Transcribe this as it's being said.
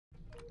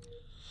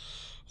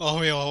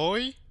Ahoj,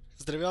 ahoj.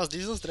 Zdraví vás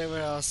Diesel, zdraví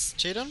vás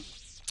Jaden.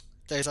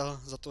 Tady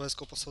za tu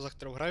hezkou postavu, za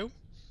kterou hraju.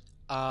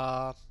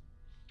 A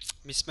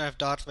my jsme v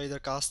Darth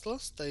Vader Castle,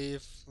 tady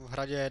v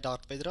hradě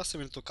Darth Vadera, se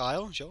jmenuje to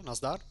Kyle, že jo,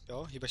 nazdar,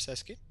 jo, hýbeš se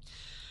hezky.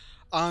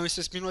 A my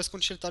jsme minule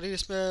skončili tady, kdy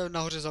jsme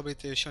nahoře zabili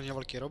ty šelně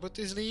velké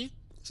roboty zlý.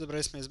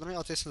 Zebrali jsme je zbraně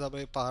a teď jsme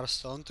zabili pár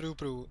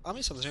Stormtrooperů. A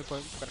my samozřejmě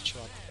půjdeme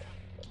pokračovat.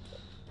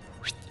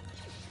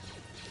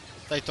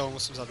 Tady toho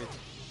musím zabít.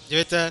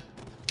 Dívejte.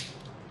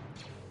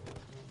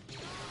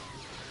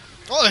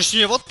 O, ještě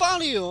mě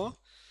odpálí, jo.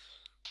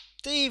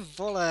 Ty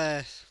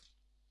vole.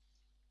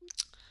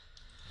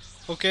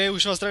 OK,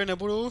 už vás zdravit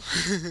nebudu.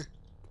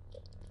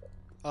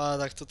 Ale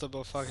tak toto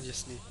bylo fakt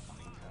děsný.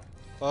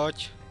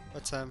 Pojď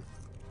sem.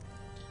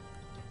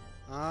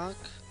 Tak.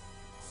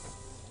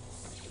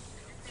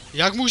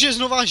 Jak může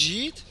znova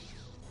žít?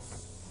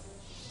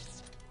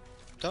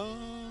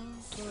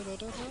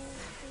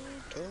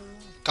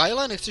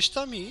 Kyle, nechceš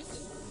tam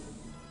jít?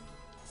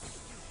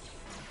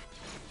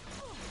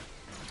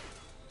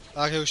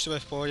 Tak už to bude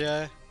v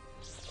pohodě.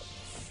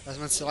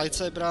 Vezmeme si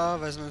lightsabera,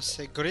 vezmeme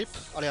si grip,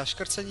 alias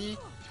škrcení.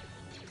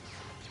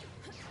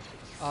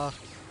 A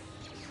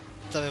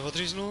tady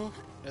odříznu,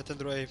 je ten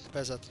druhý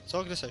PZ.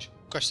 Co? Kde seš?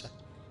 Ukaž se.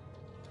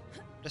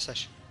 Kde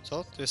seš?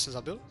 Co? Ty jsi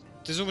zabil?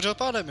 Ty jsi umřel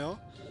pádem, jo?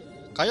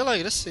 Kyle,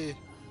 kde jsi?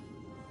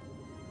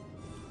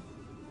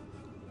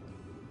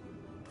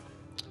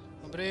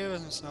 Dobrý,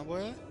 vezmeme si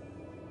náboje.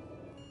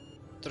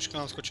 Trošku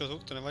nám skočil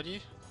zvuk, to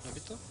nevadí. Nebí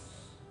to?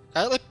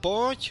 Kyle,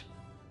 pojď!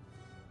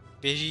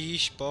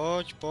 Běžíš,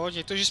 pojď.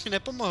 Jak to, že jsi mi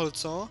nepomohl,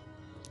 co?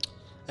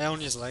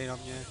 On je zlej na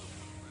mě.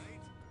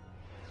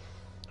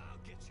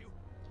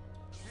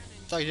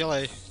 Tak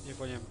dělej, jdi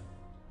po něm.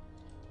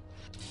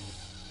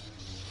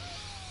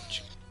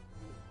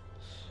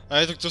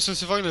 Tak to jsem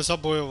si fakt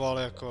nezabojoval,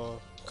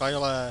 jako.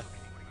 Kyle.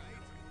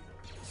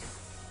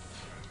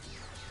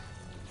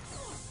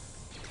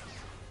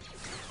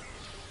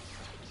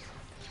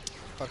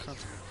 Pachat.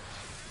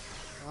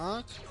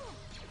 Tak.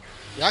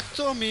 Jak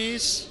to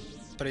mis?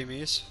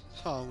 Primis.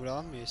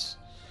 Udám mis.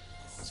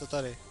 Co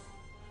tady?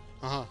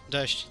 Aha,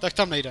 déšť. Tak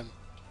tam nejdem.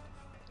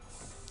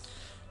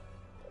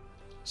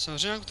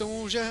 Samozřejmě k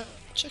tomu že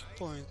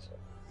checkpoint.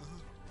 Aha.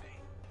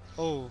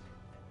 Oh.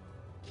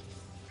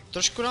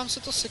 Trošku nám se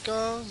to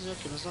seká z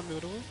nějakým neznámým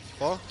důvodu.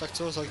 Tak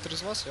co,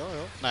 zelektrizovat vás?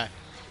 Jo. Ne.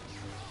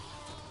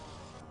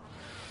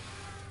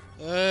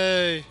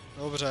 Hej,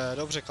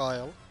 dobře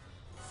Kyle.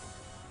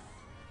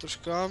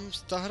 Trošku nám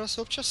ta hra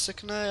se občas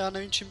sekne, já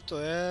nevím čím to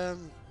je.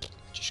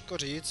 Těžko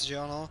říct, že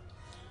ano.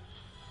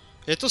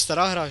 Je to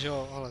stará hra, že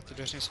jo, ale ty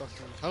dveře jsou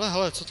aktivní.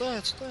 Hele, co to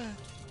je?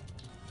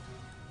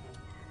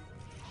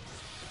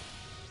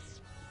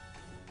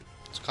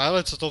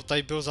 Kyle, co to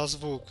tady byl za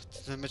zvuk?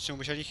 Ten meč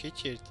neumíš ani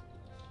chytit.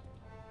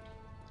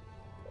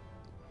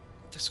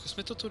 Tak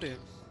zkusme to tudy.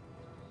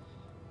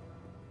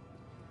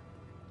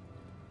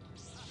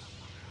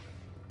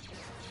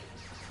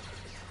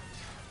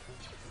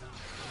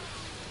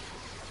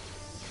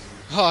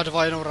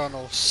 Dva jenom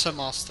ranou, jsem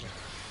master.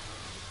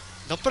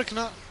 Do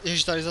prkna,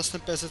 ježiš, tady zase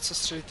ten PZ, co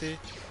střelí ty.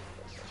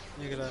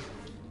 Někde.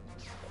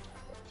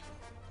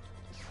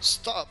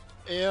 Stop!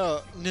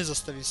 Jo,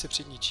 nezastavím se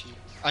před ničím.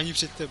 Ani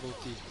před tebou,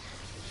 ty.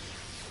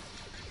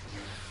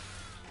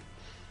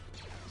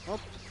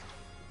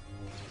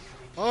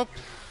 Hop.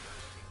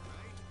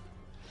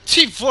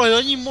 Ty vole, to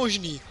není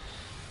možný.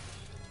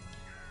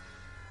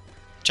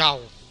 Čau.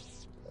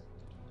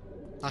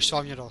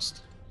 Naštval mě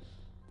dost.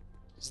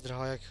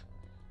 Zdrhá jak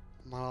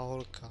malá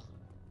holka.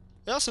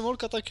 Já jsem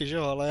holka taky, že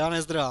jo, ale já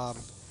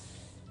nezdrhám.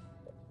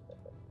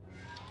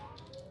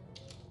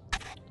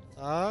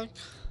 Tak.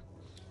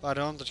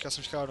 Pardon, teďka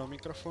jsem škál do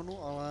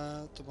mikrofonu,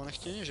 ale to bylo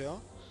nechtěně, že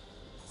jo?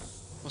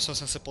 Musel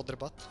jsem se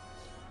podrbat.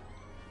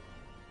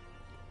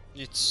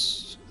 Nic,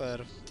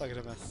 super, tak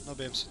jdeme,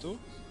 nabijem si tu.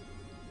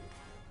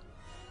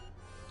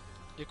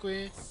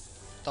 Děkuji,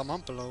 tam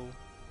mám plnou.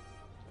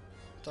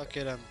 Tak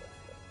jedem.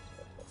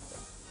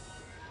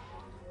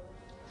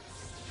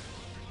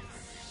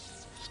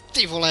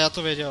 Ty vole, já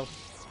to věděl.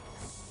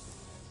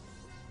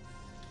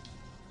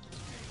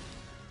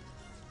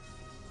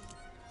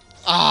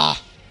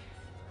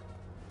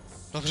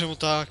 Dobře mu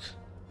tak.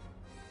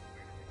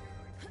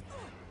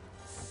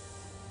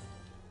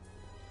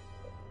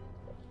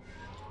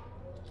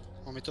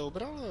 On mi to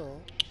ubral,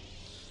 jo?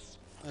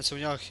 Já jsem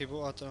udělal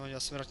chybu a to já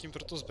se vrátím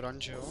pro to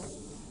zbraň, že jo?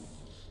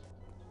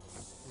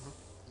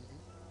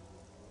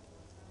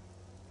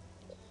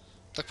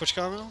 Tak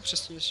počkáme, no,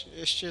 přesně,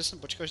 ještě jsem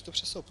počkal, že to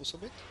přestalo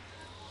působit.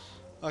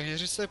 A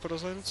hněřit se po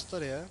rozhledu, co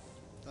tady je.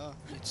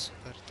 Nic,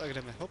 super, tak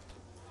jdeme, hop.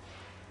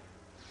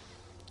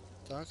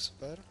 Tak,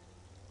 super.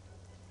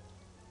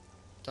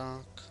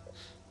 Tak.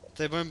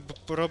 Tady budeme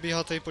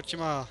probíhat tady pod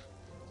těma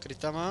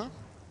krytama.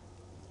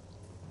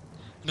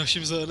 V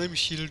našem zeleném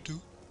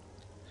shieldu.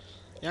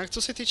 Jinak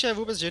co se týče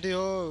vůbec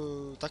Jediho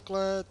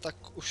takhle,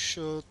 tak už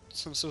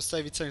jsem se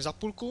dostal více než za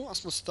půlku, a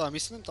jsme se tam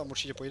myslím, tam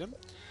určitě pojdem.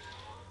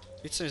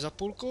 Více než za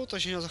půlku,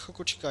 takže mě za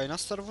chvilku čeká i na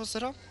Star Wars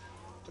hra,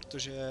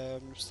 protože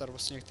Star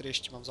Wars některé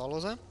ještě mám v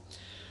záloze.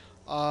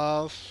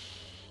 A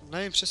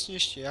nevím přesně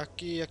ještě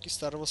jaký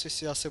Star Wars,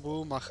 jestli já se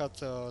budu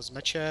machat s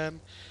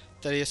mečem,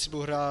 tedy jestli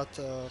budu hrát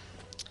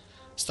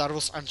Star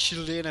Wars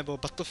Unshielded nebo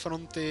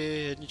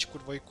Battlefronty, jedničku,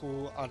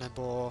 dvojku,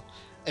 anebo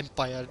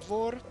Empire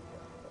War.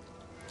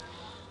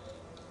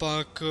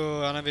 Pak,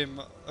 já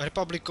nevím,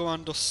 Republic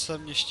Commando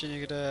jsem ještě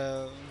někde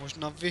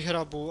možná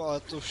vyhrabu, ale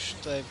to už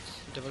to je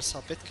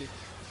 95.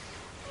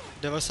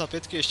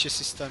 95 ještě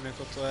systém,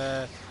 jako to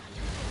je...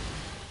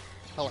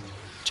 Hele,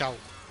 čau.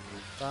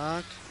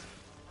 Tak.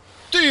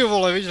 Ty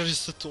vole, viděli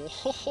jste to?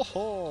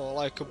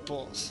 Hohoho, like a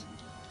boss.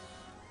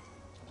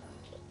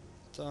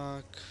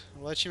 Tak,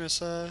 léčíme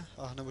se.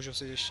 A nemůžu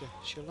si ještě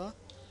shielda.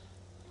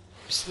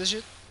 Myslíte,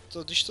 že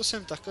to, když to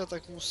jsem takhle,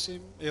 tak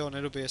musím... Jo,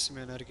 nedobije si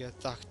mi energie.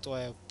 Tak, to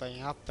je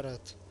úplně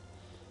napřed.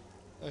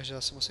 Takže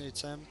já si musím jít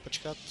sem,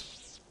 počkat.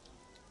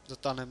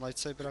 Zatáhnem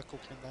lightsabera,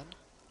 kouknem ven.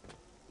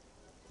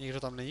 Nikdo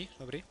tam není,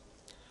 dobrý.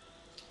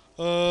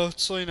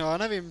 Co jiného, já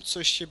nevím, co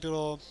ještě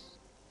bylo.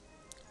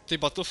 Ty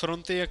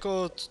Battlefronty,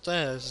 jako, to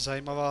je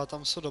zajímavá,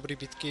 tam jsou dobrý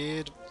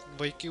bitky,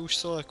 dvojky už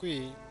jsou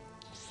takový,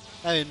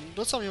 nevím,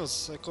 docela mě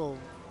moc, jako,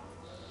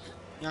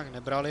 nějak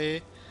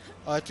nebrali,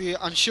 ale ty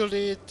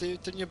Unshielded,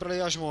 ty mě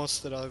brali až moc,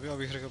 teda,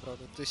 abych řekl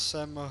pravdu. Ty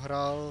jsem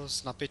hrál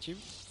s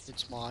napětím,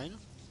 it's mine.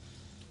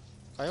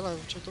 Kyle,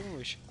 o čem to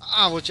mluvíš?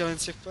 O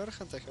tělencích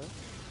perchantech, jo?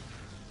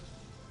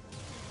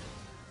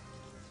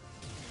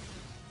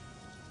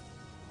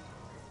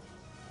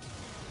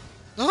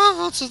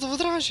 No, co to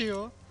odráží,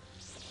 jo?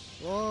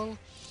 Lol.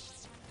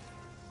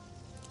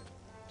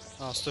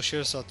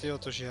 160, jo,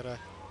 to žere.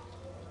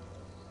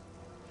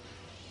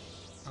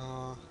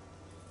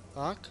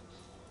 Tak.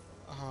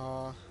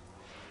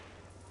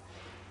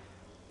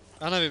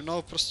 Já nevím,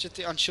 no, prostě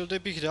ty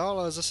Unshielded bych dal,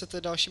 ale zase to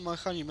je další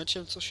máchání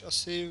mečem, což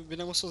asi by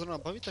nemusel zrovna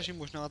bavit, takže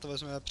možná to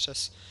vezmeme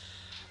přes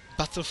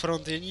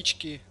Battlefront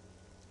jedničky.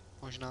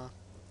 Možná.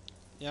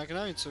 Jak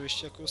nevím, co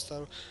ještě jako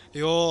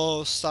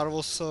Star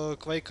Wars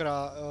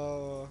Quakera,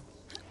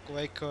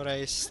 Quake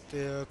Race, ty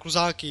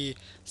kluzáky,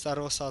 Star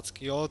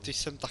Warsácky, jo, ty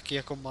jsem taky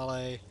jako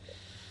malej.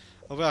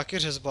 To byl jaký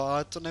řezba,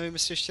 ale to nevím,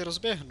 jestli ještě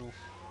rozběhnu.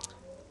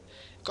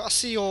 Jako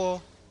asi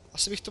jo,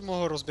 asi bych to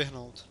mohl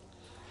rozběhnout.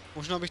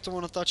 Možná bych to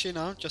mohl natáčet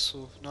na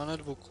času, na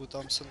netbooku,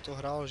 tam jsem to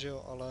hrál, že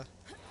jo, ale...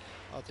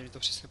 A teď mi to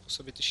přesně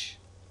působí, když...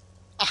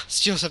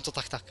 stihl jsem to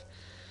tak. Tak,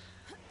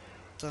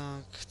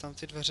 tam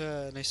ty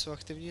dveře nejsou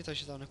aktivní,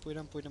 takže tam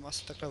půjdeme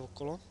asi takhle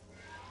okolo.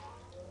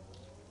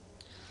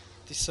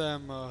 Ty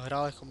jsem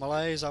hrál jako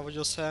malej,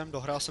 závodil jsem,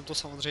 dohrál jsem to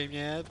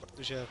samozřejmě,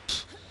 protože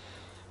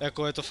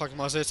jako je to fakt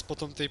mazec,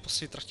 potom ty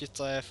poslední trati,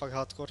 to je fakt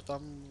hardcore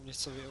tam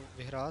něco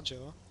vyhrát, že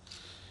jo.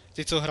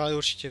 Ty, co hráli,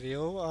 určitě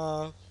vyjou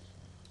a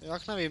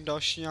jak nevím,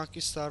 další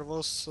nějaký Star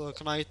Wars,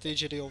 Knighty,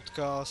 Jedi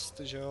Outcast,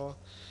 že jo.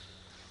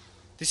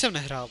 Ty jsem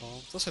nehrál,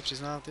 no, to se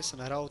přiznám, ty jsem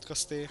nehrál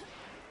Outcasty.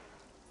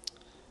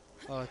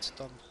 Ale co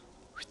tam?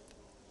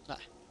 Ne.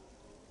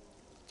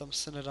 Tam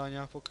se nedá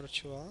nějak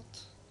pokračovat.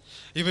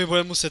 Jo, my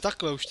budeme muset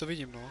takhle, už to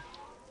vidím, no.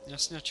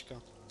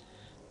 Jasňačka.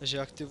 Takže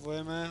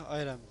aktivujeme a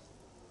jedem.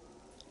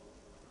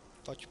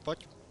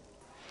 Pojď.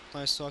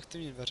 Tam jsou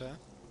aktivní dveře.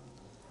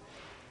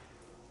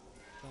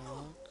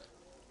 Tak.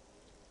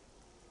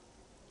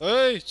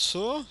 Hej,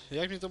 co?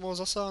 Jak mi to mohlo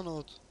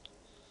zasáhnout?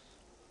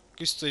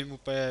 Taky stojím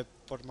úplně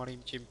pod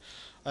malým tím.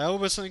 A já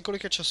vůbec nevím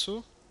kolika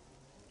času.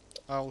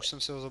 A už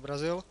jsem si ho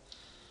zobrazil.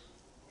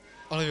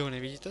 Ale vy ho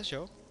nevidíte, že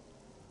jo?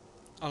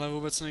 Ale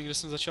vůbec nevím, kde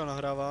jsem začal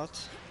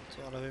nahrávat.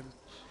 To já nevím.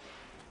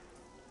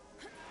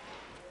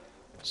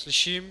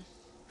 Slyším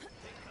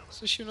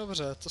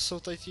dobře, to jsou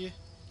tady ti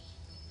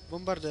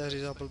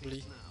bombardéři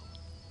zablblí.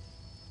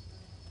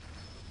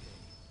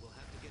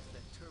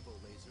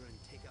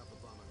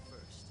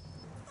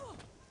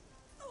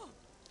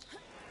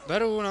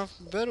 Beru.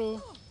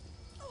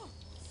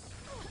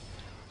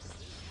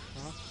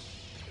 Aha.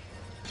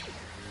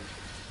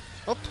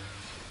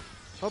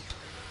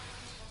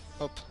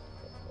 Hop.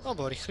 No,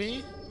 byl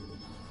rychlý.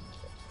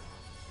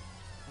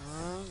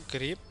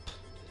 Grip.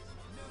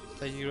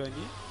 Tady nikdo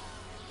není.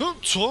 No,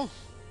 co?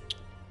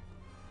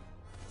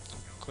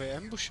 Jako je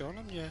ambush, jo,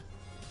 na mě.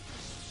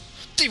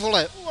 Ty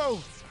vole,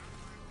 wow.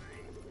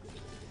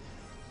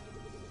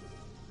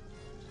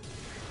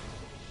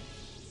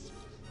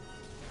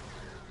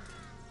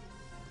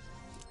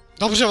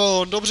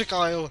 Dobře,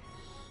 Kyle.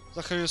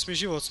 Zachránil jsi mi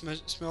život,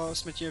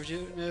 jsme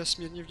ti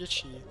nesmírně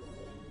vděční.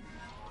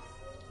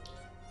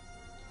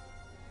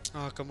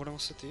 A kam budeme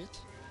muset jít?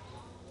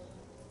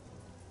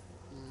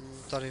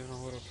 Tady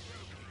nahoru.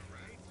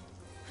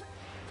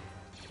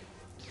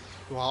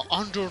 You are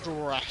under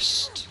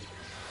arrest.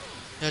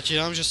 Já ti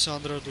dám, že jsem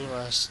under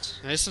arrest.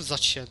 Já jsem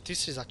začen, ty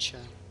jsi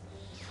začen.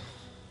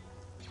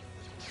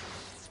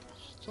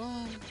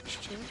 Tam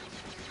ještě.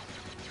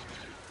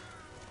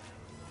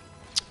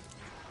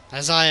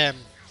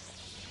 Nezájem.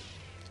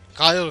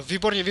 Kyle,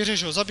 výborně,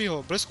 vyřeš ho, zabij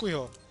ho, bleskuj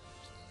ho.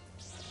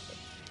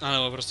 A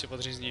nebo prostě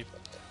podřízní.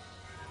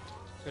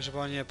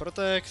 Každopádně je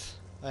protect.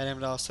 A jdem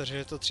dál, že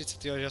je to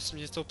 30, jo, já jsem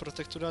měl z toho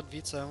protectu dát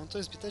více, on to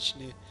je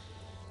zbytečný.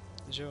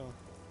 Že jo.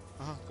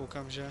 Aha,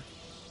 koukám, že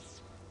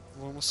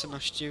budu muset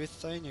navštívit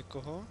tady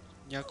někoho,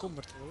 nějakou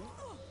mrtvolu.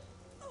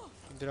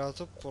 Vybírá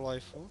to po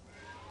lifeu.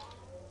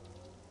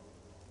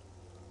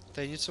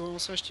 Tady něco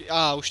musím ještě...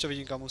 Už to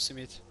vidím, kam musím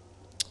jít.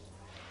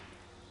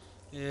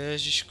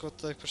 Ježiško,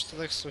 tak proč to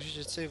tak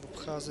složitě se jí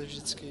obchází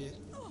vždycky?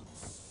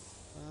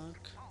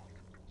 Tak.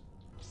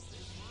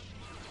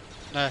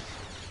 Ne.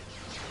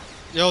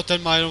 Jo,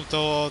 ten má jenom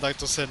to, tak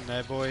to se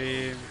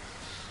nebojím.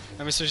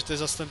 Já myslím, že to je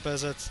zase ten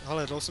PZ.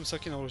 Hele, dlouho jsem se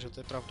taky naučil, to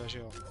je pravda, že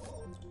jo.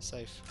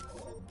 Safe.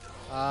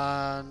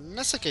 A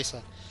nesekej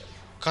se.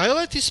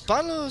 Kyle, ty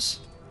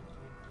spadlus!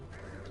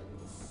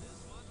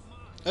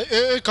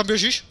 Ej, kam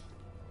běžíš?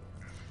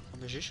 Kam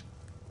běžíš?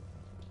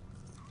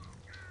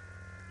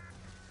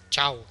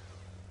 Čau.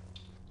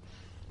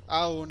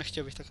 Au,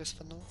 nechtěl bych takhle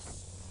spadnout.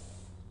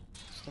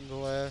 Co tam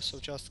dole je,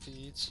 součástky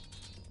nic.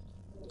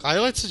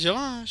 Kyle, co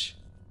děláš?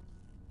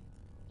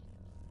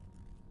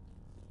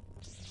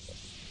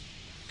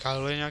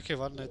 Kyle je nějaký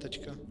vadný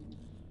teďka.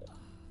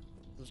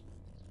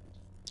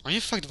 On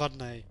je fakt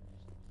vadný.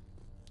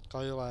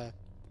 Kyle.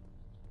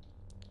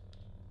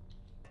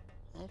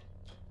 Hop.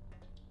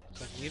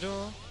 Tak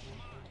nikdo.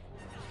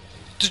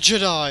 The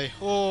Jedi!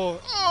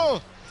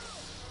 Oh!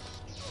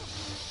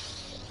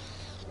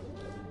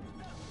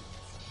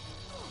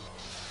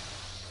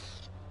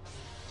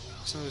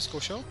 Jsem to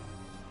vyzkoušel?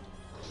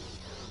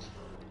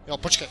 Jo,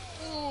 počkej.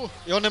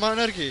 Jo, nemá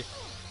energii.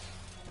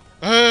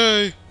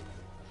 Hej!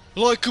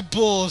 Like a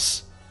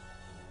boss!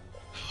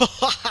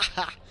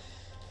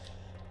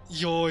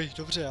 Joj,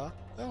 dobře já.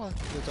 Hele,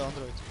 je to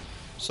Android.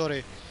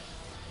 Sorry.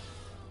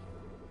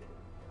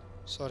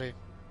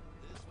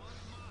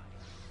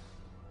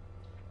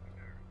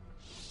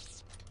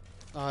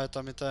 Je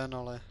tam i ten,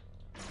 ale...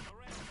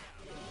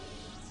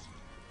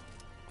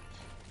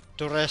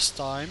 The rest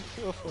time.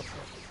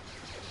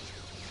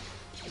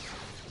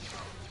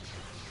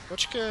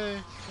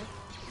 Počkej.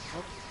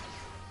 Hop.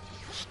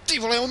 Ty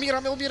vole,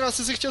 umírá,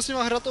 jsi si chtěl s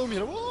nima hrát a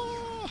umírá.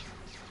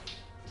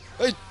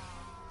 Hej!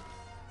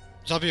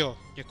 Zabij ho,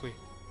 děkuji.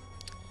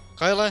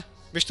 Kyle,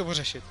 běž to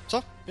pořešit.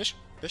 Co?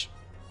 Běž?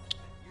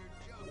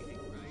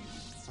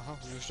 Aha,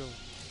 oni už jdou.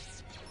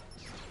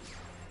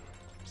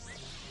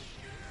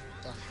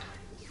 Tak.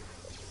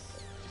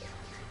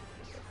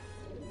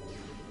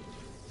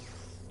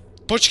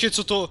 Počkej,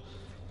 co to?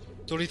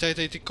 To lítají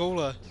tady ty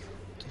koule.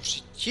 To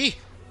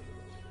ti.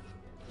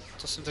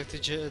 To jsem tak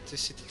ty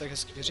si to tak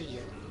hezky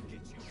vyřídil.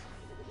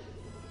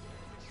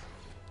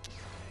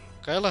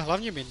 Kyle,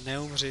 hlavně mi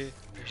neumři.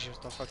 Ježiš,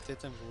 tam fakt je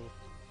ten vůl.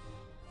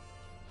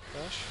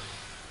 Dáš?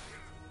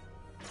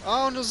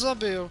 On ho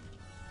zabil.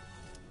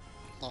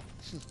 No,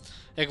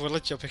 jak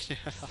odletěl pěkně.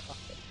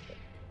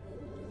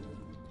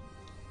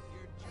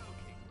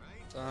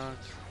 Tak.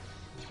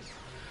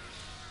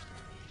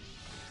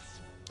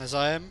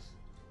 Nezájem.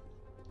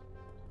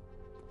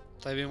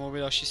 Tady by mohl být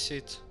další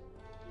sit.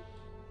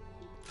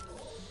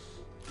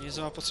 Nic,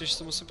 má pocit, že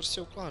to musím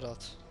prostě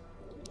ukládat.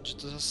 Že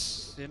to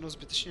zase jednou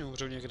zbytečně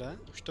umřou někde,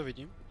 už to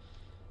vidím.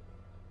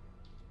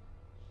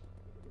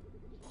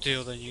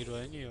 Tyjo, tady nikdo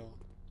není, jo.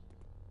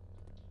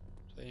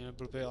 Tady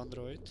nebyl by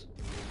Android.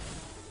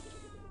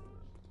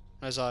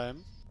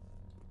 Nezájem.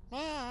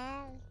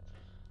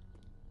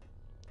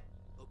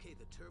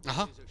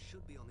 Aha.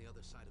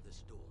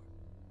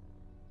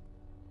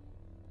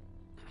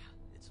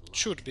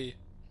 Should be.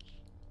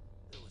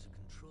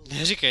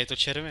 Neříkej, je to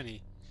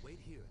červený.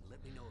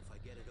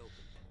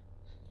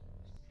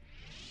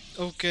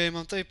 OK,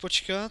 mám tady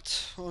počkat.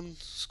 On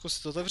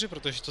zkusit to otevřít,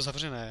 protože je to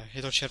zavřené.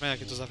 Je to červené, jak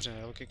je to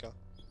zavřené, logika.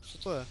 Co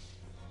to je?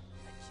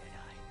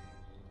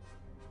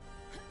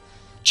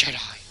 Jedi!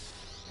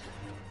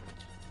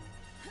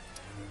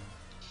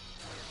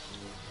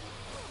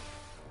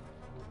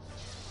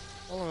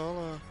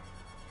 Ale.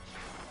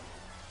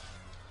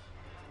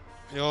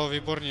 Jo,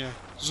 výborně.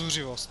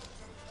 Zuřivost.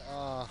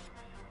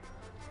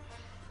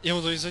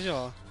 Jemu to nic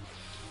nedělá.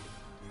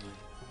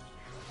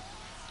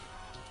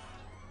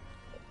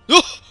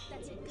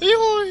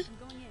 Joj!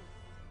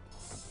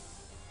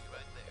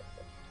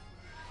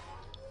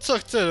 Co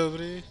chce,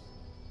 dobrý?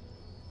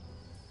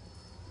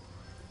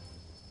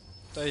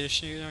 Tady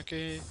ještě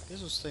nějaký...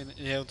 Jezus, tady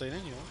ne, tady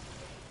není, jo?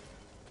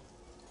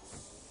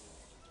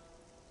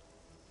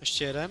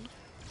 Ještě jeden?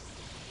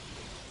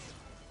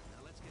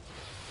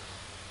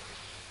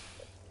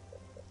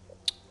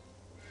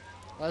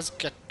 Let's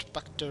get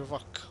back to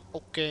work.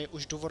 OK,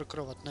 už jdu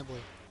workrovat,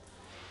 neboj.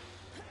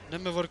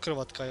 Jdeme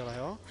workrovat, Kyle,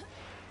 jo?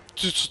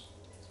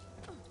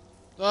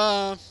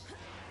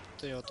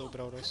 Ty jo, to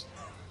ubral dost.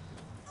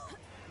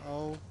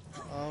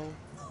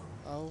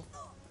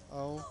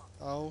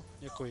 Au,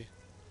 děkuji.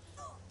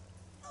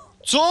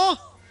 Co?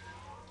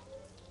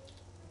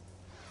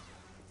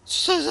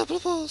 Co to je za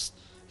blbost?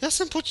 Já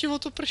jsem pod tím,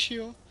 to prší,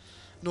 jo?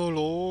 No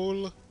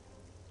lol.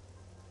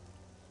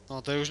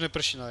 No, tady už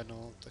neprší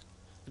najednou, tak.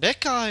 Kde je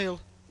Kyle?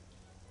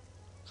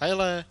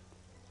 Kyle.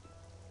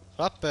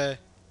 Chlape.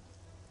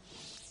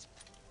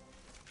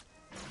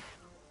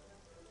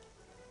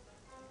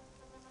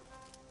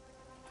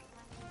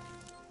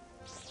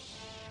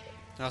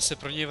 Já se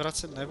pro něj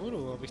vracet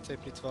nebudu, abych tady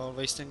plýtval,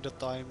 wasting the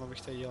time,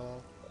 abych tady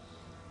dělal.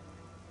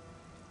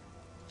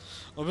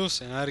 Dobiju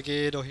si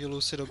energii, do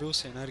healu si dobiju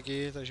si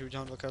energii, takže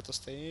udělám dvakrát to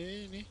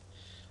stejný.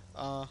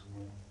 A...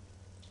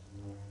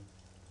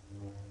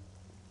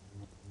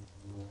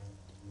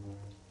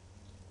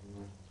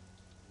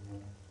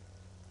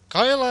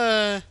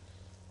 Kyle!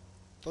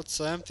 Pojď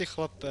sem, ty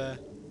chlape.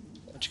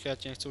 Počkej, já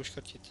tě nechci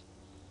uškrtit.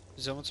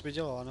 Zajímavé, co by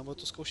dělala, nebo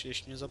to zkouší,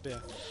 ještě mě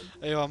zabije.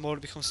 Jo, a mohli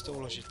bychom si to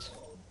uložit.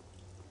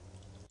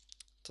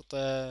 Toto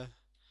je...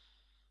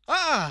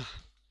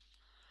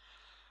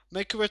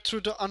 Make way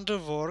through the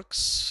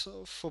underworks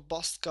for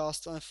bust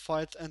cast and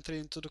fight entry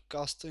into the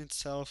castle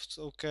itself.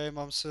 OK,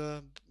 mám se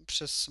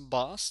přes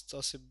bust,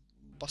 asi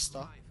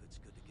basta.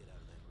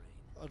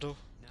 A do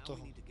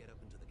toho.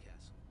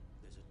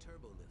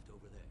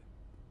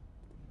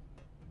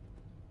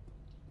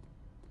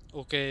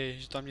 OK,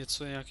 že tam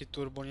něco je, nějaký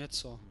turbo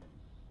něco.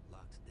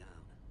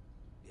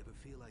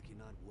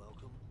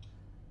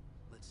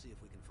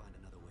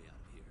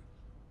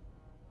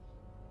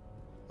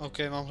 OK,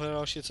 mám hledat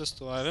další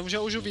cestu, ale vím, že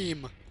už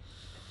vím.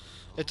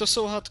 Je to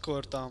jsou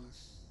hardcore tam.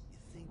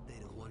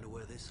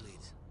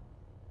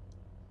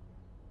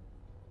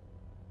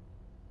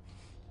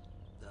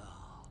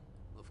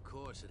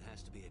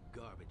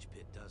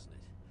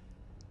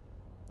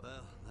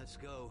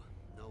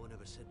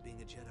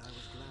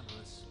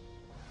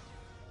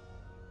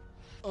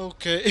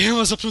 OK, já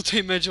mám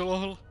zapnutý medge,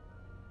 lol.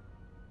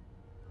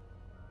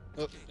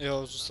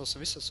 Jo, zůstal jsem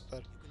vyset,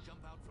 super.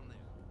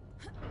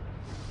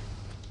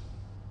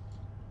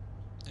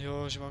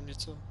 Jo, že mám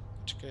něco.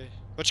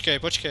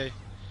 Počkej.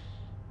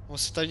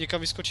 Musím tady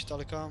někam vyskočit,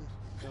 ale kam?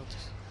 Jo,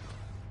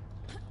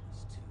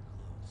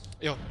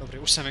 jo, dobrý,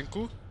 už jsem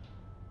venku.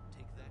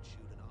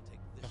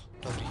 Jo,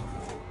 dobrý.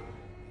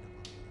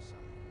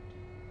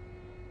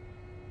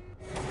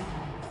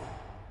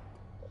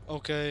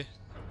 OK,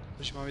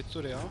 takže mám jít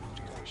tudy, jo?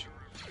 Říkáš.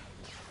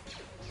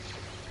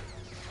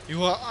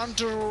 You are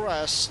under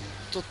arrest.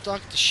 To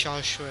tak, ty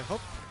šášuje,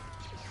 hop.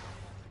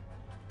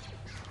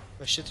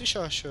 Ještě ty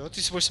šášuje, jo?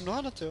 Ty si budeš se mnou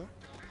hádat, jo?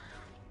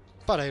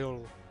 Padej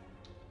dolů.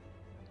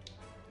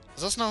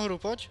 Zas nahoru,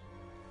 pojď.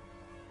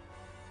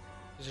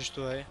 Jsi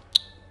tu, hej.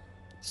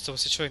 Z toho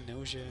si člověk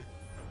neužije.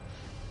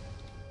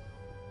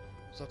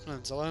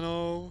 Zapneme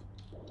zelenou.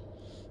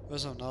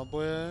 Vezmeme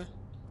náboje.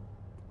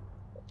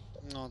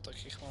 No,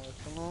 tak jich máme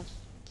plno.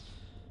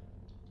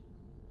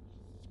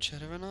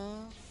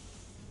 Červená.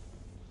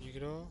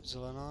 Nikdo.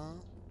 Zelená.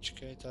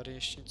 Počkej, tady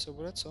ještě něco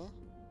bude, co?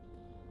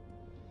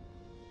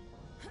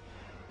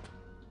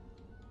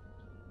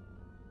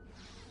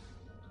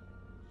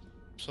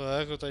 Co je,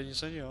 jako tady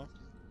nic není, jo?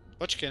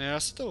 Počkej, nedá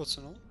se to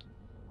ocenout?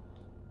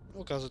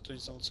 Ukázat to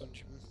nic na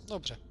ocenutí.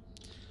 Dobře.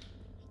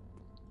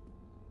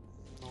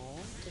 No,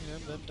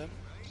 tak jdem.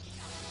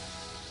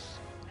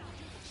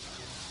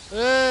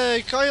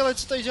 Ej, Kyle,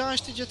 co tady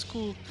děláš, ty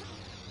dětku?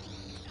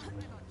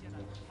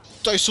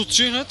 Tady jsou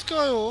 3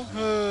 hnedka, jo?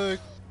 Hej.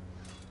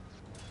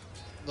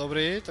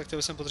 Dobrý, tak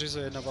tebe jsem podřízl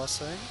jedna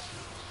báseň.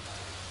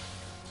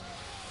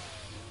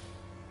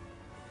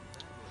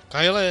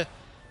 Kyle,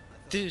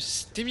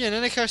 ty mě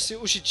nenecháš si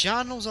užít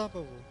žádnou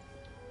zábavu.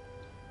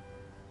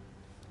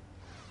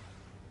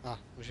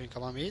 Už vím,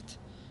 kam mám jít?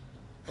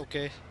 OK.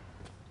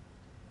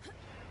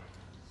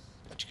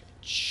 Počkej,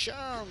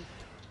 jump!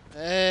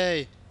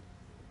 Hej!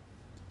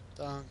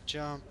 Tak,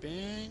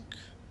 jumping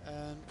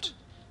and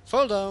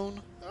fall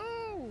down.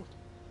 Oh.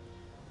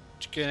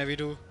 Počkej,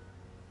 nevidu.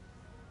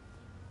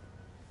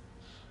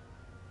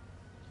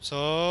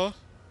 Co?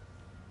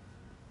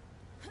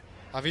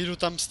 A vyjdu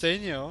tam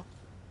stejně, jo?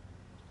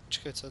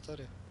 Počkej, co je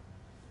tady?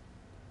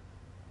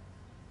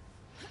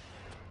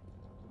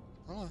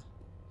 Ale.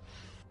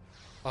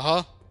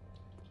 Aha.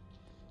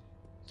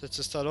 To je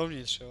cesta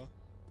dovnitř, jo?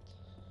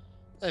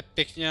 To je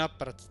pěkně na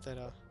prd,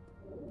 teda.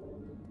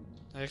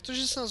 A jak to,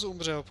 že se nás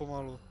umře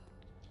pomalu?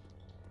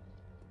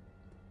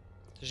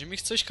 Takže mi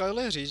chceš,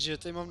 Kyle, říct, že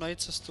tady mám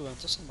najít cestu ven.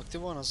 To jsem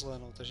aktivoval na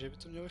zelenou, takže by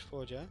to mělo být v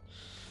pohodě.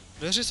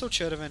 Dveře jsou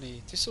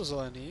červený, ty jsou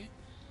zelený.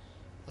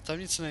 A tam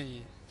nic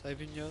není. Tady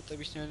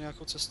bych měl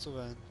nějakou cestu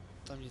ven.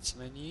 Tam nic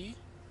není.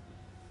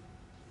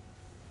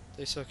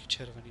 Tady jsou taky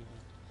červený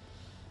ven.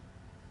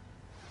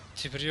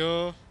 Ty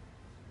brjo.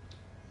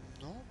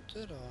 No,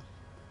 teda.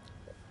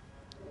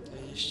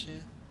 Tady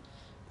ještě...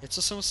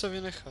 Něco jsem musel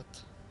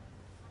vynechat.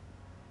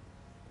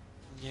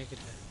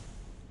 Někde.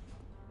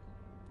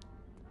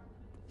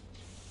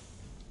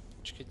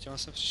 Počkej, těma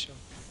jsem přišel.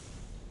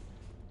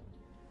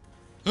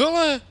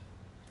 Hele!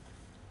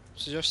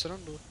 Si děláš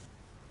srandu.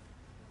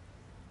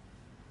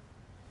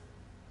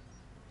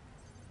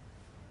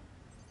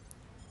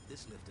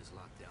 This lift is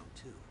locked down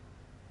too.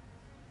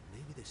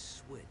 Maybe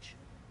this switch.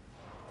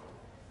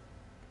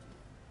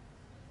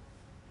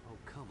 Oh,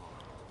 come on.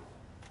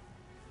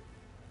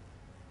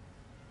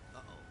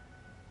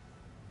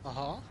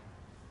 Aha.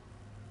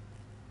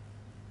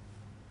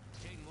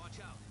 Jaden, watch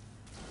out.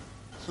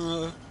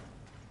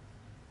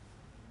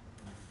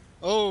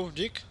 Oh,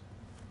 Dick.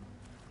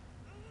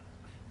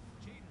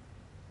 Jaden,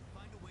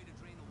 find a way to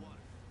drain the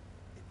water.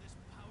 If this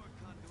power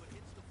conduit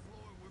hits the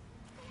floor, we're...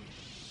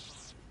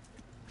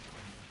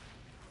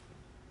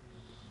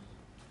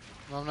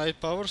 Mám najít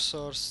power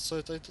source, co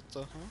je tady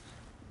toto, hm?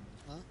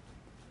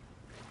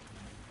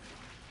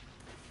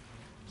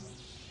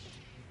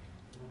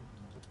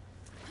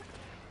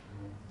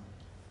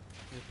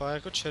 Vypadá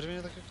jako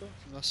červeně, tak jako,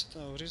 já si to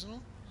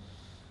neuříznu.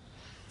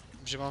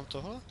 Že mám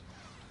tohle?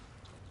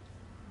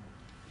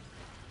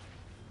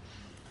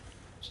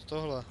 Co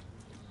tohle?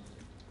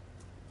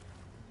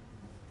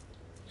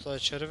 To je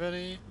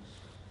červený.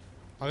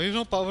 A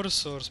vyvnou power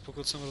source,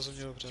 pokud jsem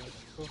rozuměl dobře.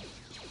 Jako...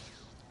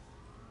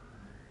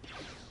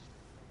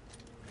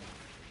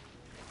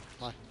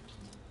 Ne.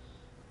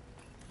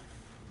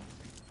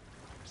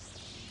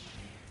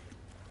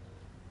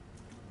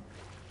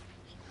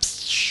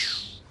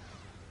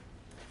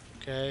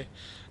 OK.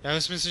 Já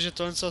myslím si, že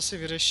tohle asi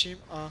vyřeším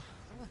a...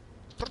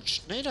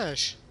 Proč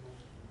nejdeš?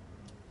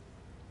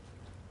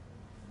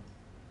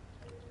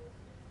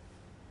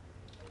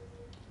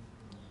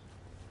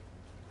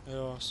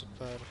 Jo,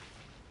 super.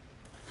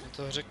 Mě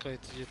to řekli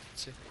ty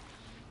dětici.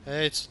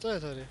 Hej, co to je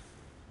tady?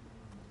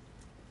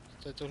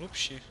 To je to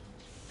hlubší.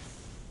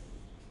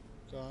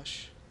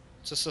 Ukáž.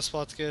 Cesta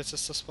zpátky je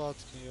cesta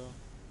zpátky, jo.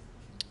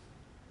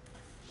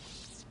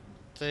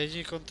 To je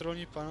jediný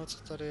kontrolní panel, co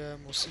tady je.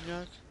 Musím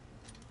nějak...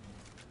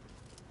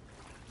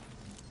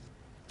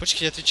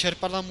 Počkej, já ty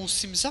čerpadla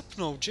musím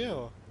zapnout, že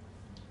jo?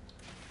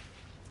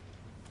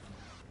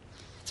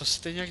 To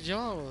se teď nějak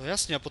dělalo.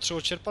 Jasně, já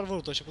potřebuji čerpat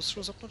vodu, takže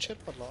potřebuji zapnout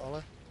čerpadla,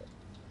 ale...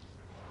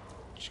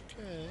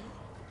 Počkej...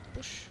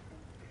 Puš.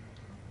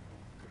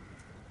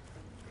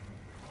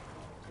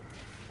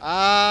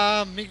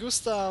 Mi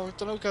gusta, on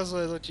to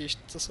neukazuje totiž,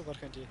 to jsou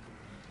parchanti.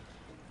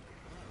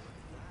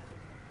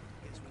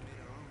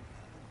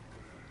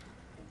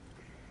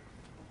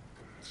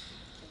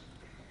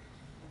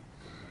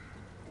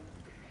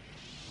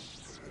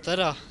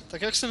 Teda,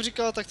 tak jak jsem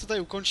říkal, tak to tady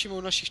ukončíme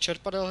u našich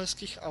čerpadel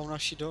hezkých a u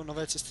naší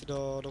nové cesty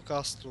do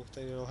Castlu,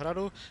 tedy do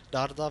hradu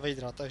Dartha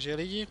Vadera. Takže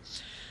lidi,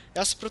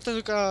 já se pro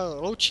tentokrát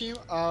loučím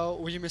a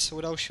uvidíme se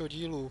u dalšího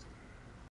dílu.